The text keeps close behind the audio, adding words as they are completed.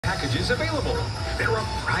packages available. There are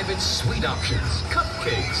private suite options,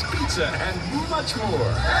 cupcakes, pizza, and much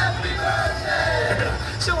more. Happy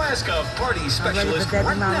birthday! So ask a party specialist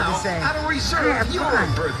right now how to reserve your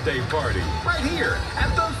birthday party right here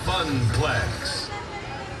at the Funplex.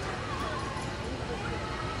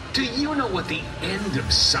 Do you know what the end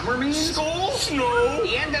of summer means? School? Snow?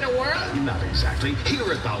 The end of the world? Not exactly.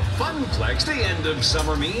 Here at the Funplex, the end of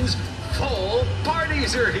summer means fall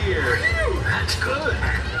parties are here. That's good.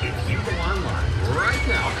 If you go online right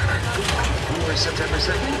now and before September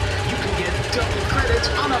 2nd, you can get double credits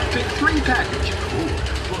on a Pick 3 package.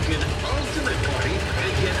 Book an ultimate party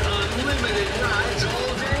and get unlimited rides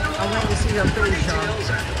all day long. I want to see your face, Sean. Details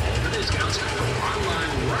and all the discounts go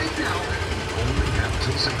online right now. Only have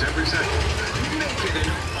till September 2nd. Make it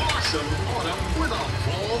an awesome autumn with a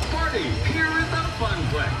fall party here at the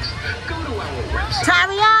Funplex. Go to our website.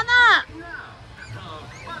 Tariana! Now,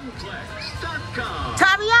 thefunplex.com.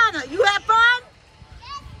 Tariana, you have fun?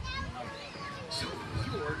 So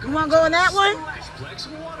You want to go on that one?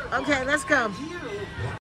 Splashplex Water Okay, let's go. Park.